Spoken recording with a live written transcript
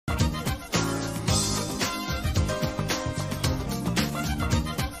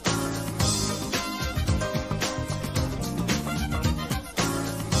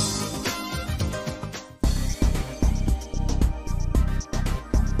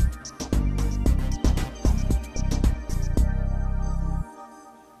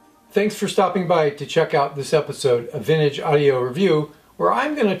Thanks for stopping by to check out this episode of Vintage Audio Review, where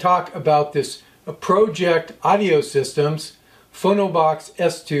I'm going to talk about this Pro-Ject audio system's Phonobox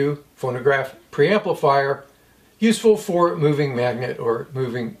S2 phonograph preamplifier, useful for moving magnet or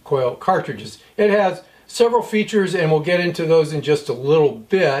moving coil cartridges. It has several features and we'll get into those in just a little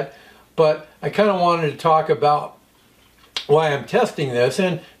bit, but I kind of wanted to talk about why I'm testing this.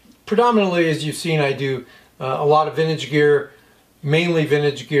 And predominantly, as you've seen, I do a lot of vintage gear, mainly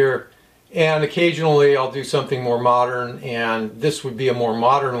vintage gear, and occasionally I'll do something more modern, and this would be a more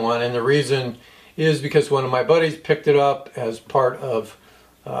modern one. And the reason is because one of my buddies picked it up as part of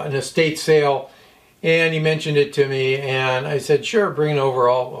an estate sale, and he mentioned it to me, and I said, sure, bring it over,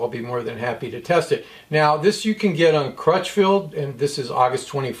 I'll be more than happy to test it. Now, this you can get on Crutchfield, and this is August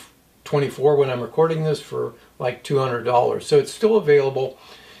 2024 when I'm recording this, for like $200. So it's still available,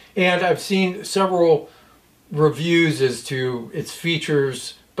 and I've seen several reviews as to its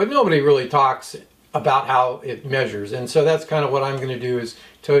features, but nobody really talks about how it measures. And so that's kind of what I'm going to do, is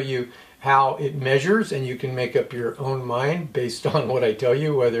tell you how it measures, and you can make up your own mind based on what I tell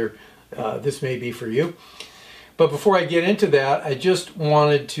you, whether this may be for you. But before I get into that, I just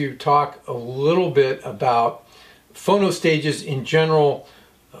wanted to talk a little bit about phono stages in general.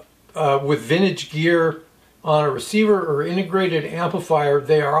 With vintage gear on a receiver or integrated amplifier,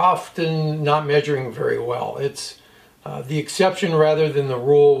 they are often not measuring very well. It's the exception rather than the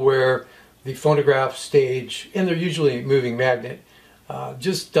rule, where the phonograph stage, and they're usually moving magnet,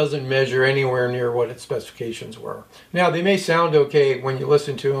 just doesn't measure anywhere near what its specifications were. Now, they may sound okay when you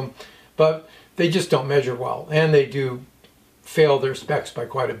listen to them, but they just don't measure well, and they do fail their specs by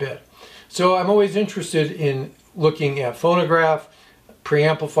quite a bit. So I'm always interested in looking at phonograph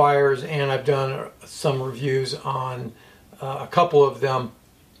preamplifiers, and I've done some reviews on a couple of them.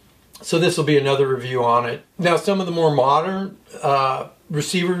 So this will be another review on it. Now, some of the more modern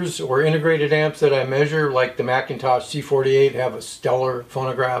receivers or integrated amps that I measure, like the Macintosh C48, have a stellar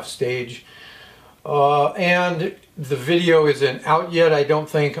phonograph stage. And the video isn't out yet, I don't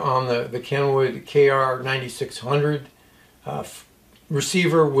think, on the Kenwood KR9600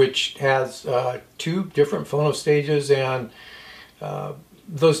 receiver, which has two different phono stages, and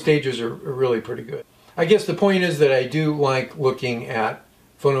those stages are really pretty good. I guess the point is that I do like looking at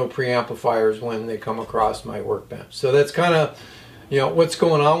phono preamplifiers when they come across my workbench. So that's kind of, what's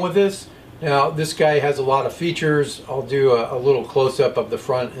going on with this. Now, this guy has a lot of features. I'll do a little close-up of the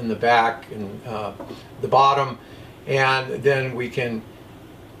front and the back and the bottom, and then we can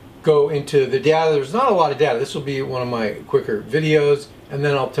go into the data. There's not a lot of data. This will be one of my quicker videos, and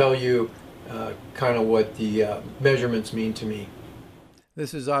then I'll tell you kind of what the measurements mean to me.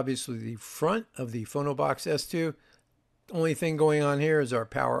 This is obviously the front of the Phonobox S2. The only thing going on here is our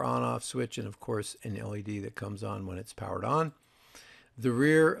power on-off switch, and of course an LED that comes on when it's powered on. The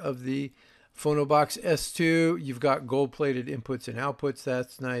rear of the Phonobox S2, you've got gold-plated inputs and outputs.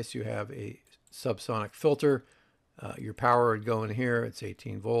 That's nice. You have a Subsonic Filter. Your power would go in here. It's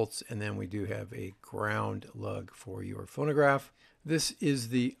 18 volts. And then we do have a ground lug for your phonograph. This is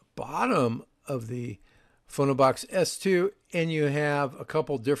the bottom of the Phonobox S2, and you have a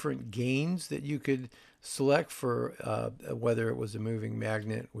couple different gains that you could select for whether it was a moving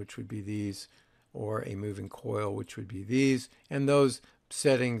magnet, which would be these, or a moving coil, which would be these. And those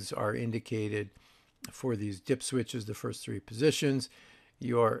settings are indicated for these dip switches, the first three positions.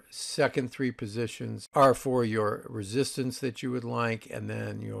 Your second three positions are for your resistance that you would like, and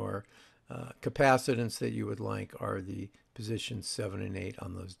then your capacitance that you would like are the positions 7 and 8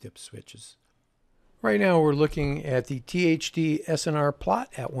 on those dip switches. Right now we're looking at the THD SNR plot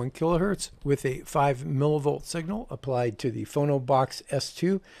at 1 kilohertz with a 5 millivolt signal applied to the Phonobox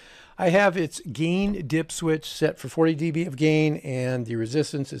S2. I have its gain dip switch set for 40 dB of gain, and the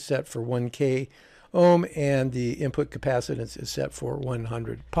resistance is set for 1K ohm, and the input capacitance is set for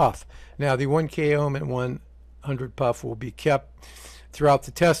 100 puff. Now, the 1K ohm and 100 puff will be kept throughout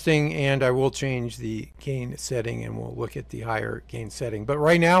the testing, and I will change the gain setting, and we'll look at the higher gain setting. But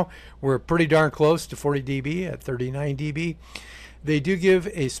right now we're pretty darn close to 40 dB at 39 dB. They do give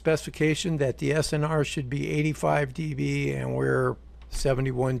a specification that the SNR should be 85 dB, and we're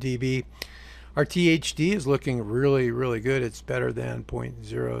 71 dB. Our THD is looking really, really good. It's better than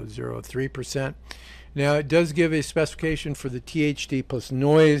 0.003%. Now, it does give a specification for the THD plus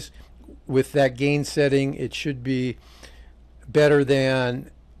noise. With that gain setting, it should be better than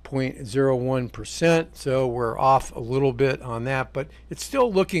 0.01%, so we're off a little bit on that, but it's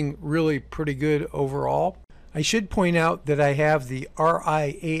still looking really pretty good overall. I should point out that I have the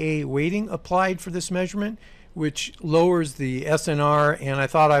RIAA weighting applied for this measurement, which lowers the SNR, and I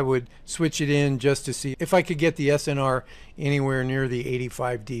thought I would switch it in just to see if I could get the SNR anywhere near the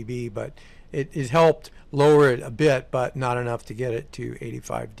 85 dB, but it helped lower it a bit, but not enough to get it to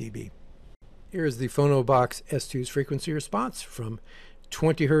 85 dB. Here is the Phonobox S2's frequency response from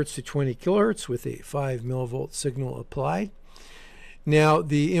 20 Hz to 20 kHz with a 5 millivolt signal applied. Now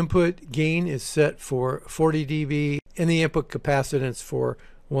the input gain is set for 40 dB and the input capacitance for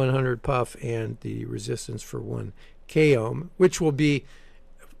 100 puff and the resistance for 1 k ohm, which will be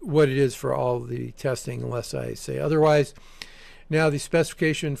what it is for all the testing unless I say otherwise. Now the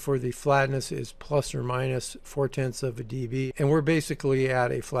specification for the flatness is plus or minus 0.4 of a dB, and we're basically at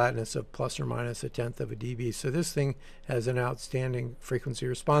a flatness of plus or minus 1/10 of a dB. So this thing has an outstanding frequency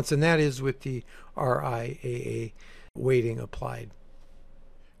response, and that is with the RIAA weighting applied.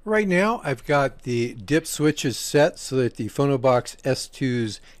 Right now I've got the dip switches set so that the Phonobox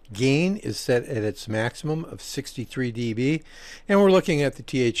S2's gain is set at its maximum of 63 dB, and we're looking at the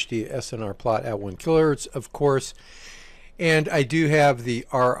THD SNR plot at 1 kHz, of course. And I do have the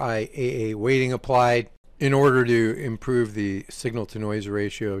RIAA weighting applied in order to improve the signal to noise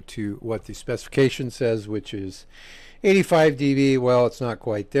ratio to what the specification says, which is 85 dB. Well, it's not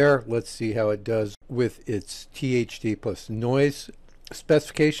quite there. Let's see how it does with its THD plus noise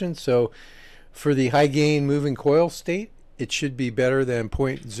specification. So for the high gain moving coil state, it should be better than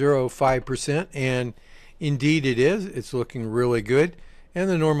 0.05%, and indeed it is. It's looking really good. And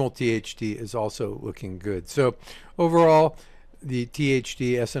the normal THD is also looking good. So overall, the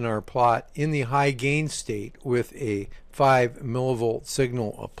THD SNR plot in the high gain state with a 5 millivolt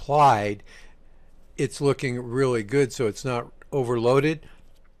signal applied, it's looking really good, so it's not overloaded.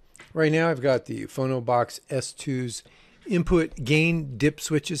 Right now I've got the Phonobox S2's input gain dip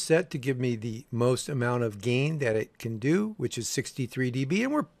switches set to give me the most amount of gain that it can do, which is 63 dB,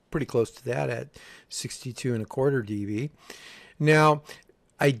 and we're pretty close to that at 62.25 dB. Now,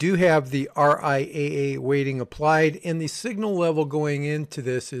 I do have the RIAA weighting applied, and the signal level going into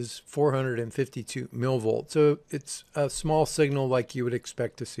this is 452 millivolts. So it's a small signal like you would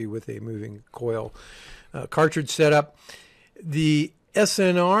expect to see with a moving coil cartridge setup. The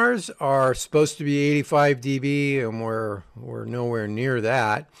SNRs are supposed to be 85 dB, and we're nowhere near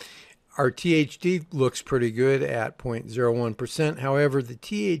that. Our THD looks pretty good at 0.01%. However, the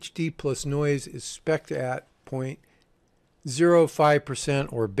THD plus noise is spec'd at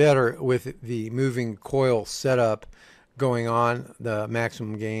 0.05% or better with the moving coil setup going on, the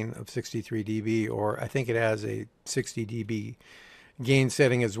maximum gain of 63 dB, or I think it has a 60 dB gain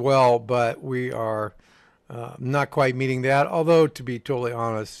setting as well, but we are not quite meeting that, although to be totally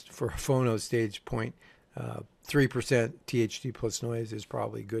honest, for a phono stage point, 3% THD plus noise is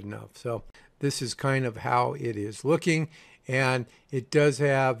probably good enough. So this is kind of how it is looking, and it does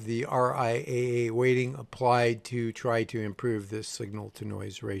have the RIAA weighting applied to try to improve this signal to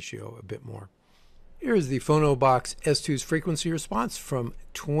noise ratio a bit more. Here's the Phonobox S2's frequency response from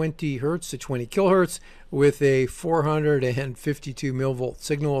 20 Hz to 20 kHz with a 452 millivolt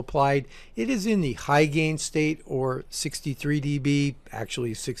signal applied. It is in the high gain state, or 63 dB,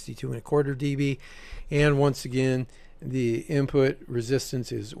 actually 62.25 dB. And once again, the input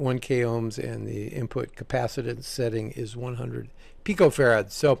resistance is 1 k ohms and the input capacitance setting is 100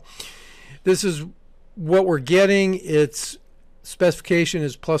 picofarads. So this is what we're getting. Its specification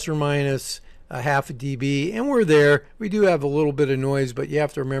is plus or minus a half a dB, and we're there. We do have a little bit of noise, but you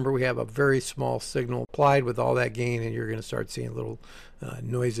have to remember we have a very small signal applied with all that gain, and you're going to start seeing little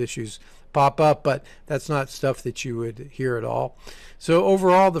noise issues pop up, but that's not stuff that you would hear at all. So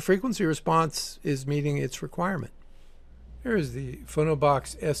overall, the frequency response is meeting its requirement. Here is the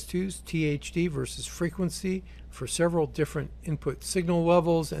Phonobox S2's THD versus frequency for several different input signal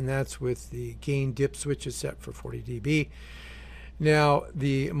levels, and that's with the gain dip switches set for 40 dB. Now,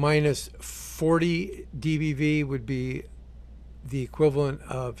 the minus 40 dBV would be the equivalent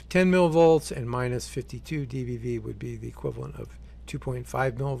of 10 millivolts, and minus 52 dBV would be the equivalent of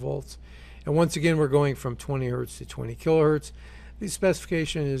 2.5 millivolts. And once again, we're going from 20 Hz to 20 kilohertz. The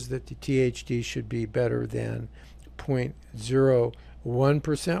specification is that the THD should be better than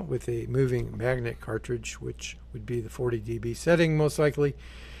 0.01% with a moving magnet cartridge, which would be the 40 dB setting most likely.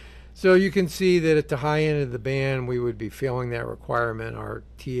 So you can see that at the high end of the band, we would be failing that requirement. Our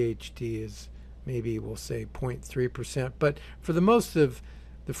THD is maybe, we'll say, 0.3%. But for the most of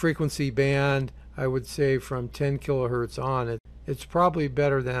the frequency band, I would say from 10 kilohertz on, it's probably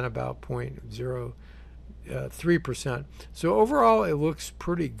better than about 0.03%. So overall, it looks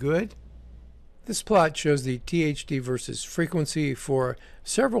pretty good. This plot shows the THD versus frequency for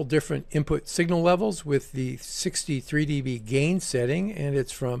several different input signal levels with the 63 dB gain setting, and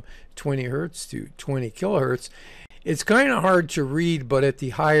it's from 20 Hz to 20 kilohertz. It's kind of hard to read, but at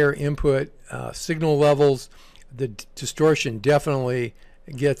the higher input signal levels, the distortion definitely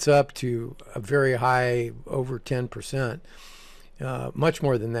gets up to a very high, over 10%, much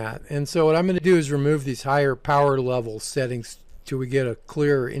more than that. And so what I'm going to do is remove these higher power level settings till we get a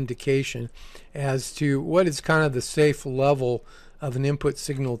clearer indication as to what is kind of the safe level of an input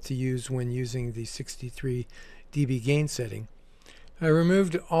signal to use when using the 63 dB gain setting. I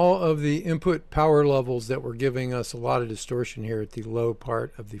removed all of the input power levels that were giving us a lot of distortion here at the low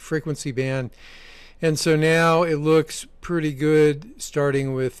part of the frequency band. And so now it looks pretty good,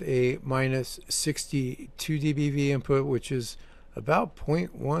 starting with a minus 62 dBV input, which is about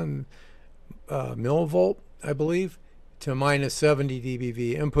 0.1 millivolt, I believe, to minus 70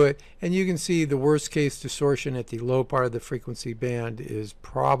 dBV input. And you can see the worst case distortion at the low part of the frequency band is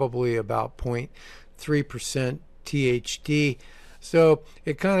probably about 0.3% THD. So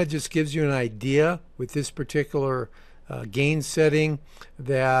it kind of just gives you an idea with this particular gain setting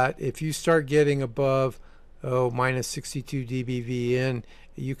that if you start getting above minus 62 dBV in,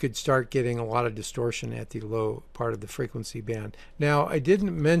 you could start getting a lot of distortion at the low part of the frequency band. Now, I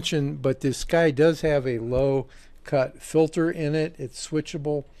didn't mention, but this guy does have a low cut filter in it. It's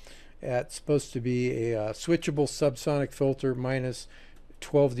switchable. It's supposed to be a switchable subsonic filter, minus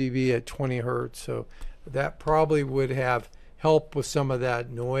 12 dB at 20 Hertz. So that probably would have helped with some of that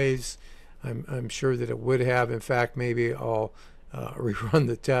noise. I'm sure that it would have. In fact, maybe I'll rerun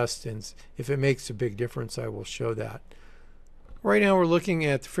the test, and if it makes a big difference, I will show that. Right now we're looking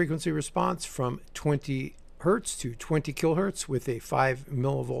at the frequency response from 20 Hertz to 20 kilohertz with a 5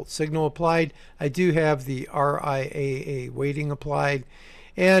 millivolt signal applied. I do have the RIAA weighting applied,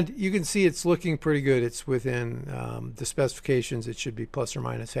 and you can see it's looking pretty good. It's within the specifications. It should be plus or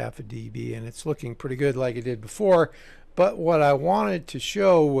minus half a dB, and it's looking pretty good like it did before. But what I wanted to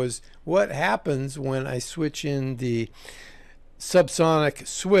show was what happens when I switch in the subsonic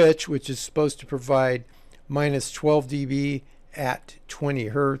switch, which is supposed to provide minus 12 dB at 20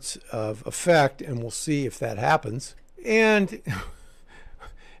 Hertz of effect, and we'll see if that happens. And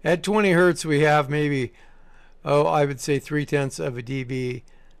at 20 Hertz we have maybe, I would say 0.3 of a dB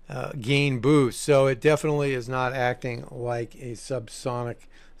gain boost. So it definitely is not acting like a subsonic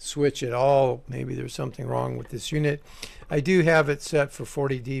switch at all. Maybe there's something wrong with this unit. I do have it set for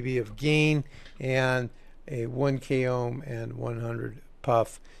 40 dB of gain and a 1 k ohm and 100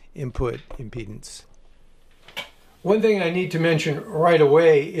 puff input impedance. One thing I need to mention right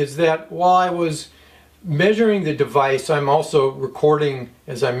away is that while I was measuring the device, I'm also recording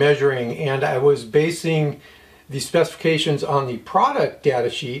as I'm measuring, and I was basing the specifications on the product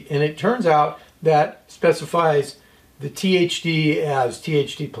data sheet, and it turns out that specifies the THD as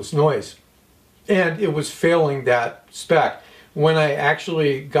THD plus noise, and it was failing that spec. When I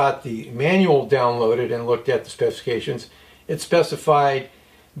actually got the manual downloaded and looked at the specifications, it specified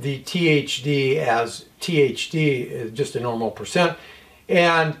the THD as THD, just a normal percent,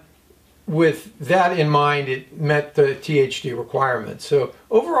 and with that in mind, it met the THD requirements. So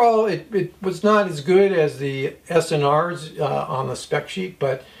overall, it was not as good as the SNRs on the spec sheet,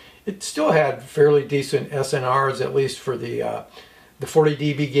 but it still had fairly decent SNRs, at least for the 40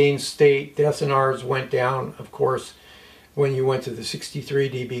 dB gain state. The SNRs went down, of course, when you went to the 63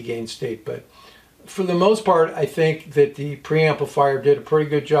 dB gain state, but for the most part, I think that the preamplifier did a pretty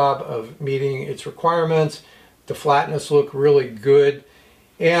good job of meeting its requirements. The flatness looked really good,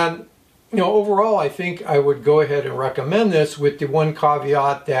 and overall, I think I would go ahead and recommend this, with the one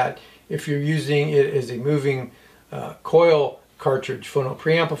caveat that if you're using it as a moving coil cartridge phono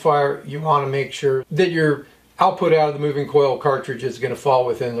preamplifier, you want to make sure that your output out of the moving coil cartridge is going to fall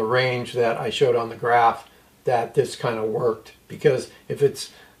within the range that I showed on the graph that this kind of worked, because if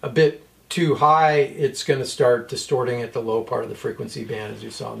it's a bit too high, it's going to start distorting at the low part of the frequency band, as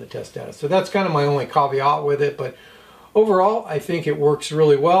you saw in the test data. So that's kind of my only caveat with it, but overall I think it works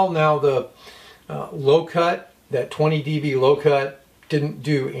really well. Now the low cut, that 20 dB low cut, didn't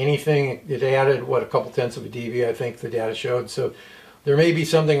do anything. It added, what, a couple tenths of a dB, I think the data showed. So there may be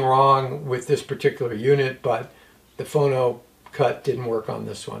something wrong with this particular unit, but the phono cut didn't work on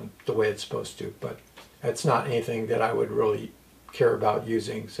this one the way it's supposed to. But that's not anything that I would really care about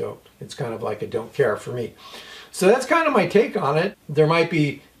using, so it's kind of like a don't care for me. So that's kind of my take on it. There might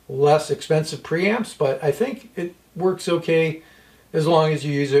be less expensive preamps, but I think it works okay as long as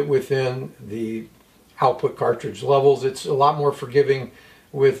you use it within the output cartridge levels. It's a lot more forgiving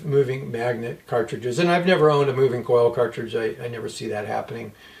with moving magnet cartridges, and I've never owned a moving coil cartridge. I never see that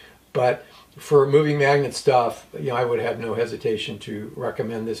happening. But for moving magnet stuff, I would have no hesitation to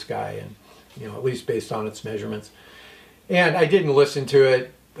recommend this guy, and at least based on its measurements. And I didn't listen to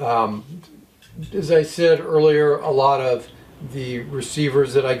it. As I said earlier, a lot of the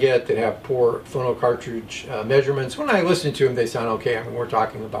receivers that I get that have poor phono cartridge measurements, when I listen to them, they sound okay. I mean, we're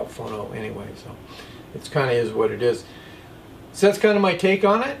talking about phono anyway, so it's kind of is what it is. So that's kind of my take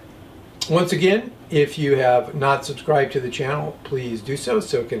on it. Once again, if you have not subscribed to the channel, please do so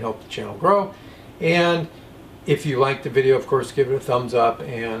it can help the channel grow. And if you like the video, of course, give it a thumbs up,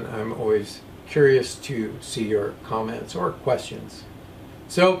 and I'm always curious to see your comments or questions.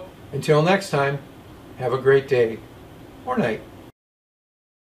 So until next time, have a great day or night.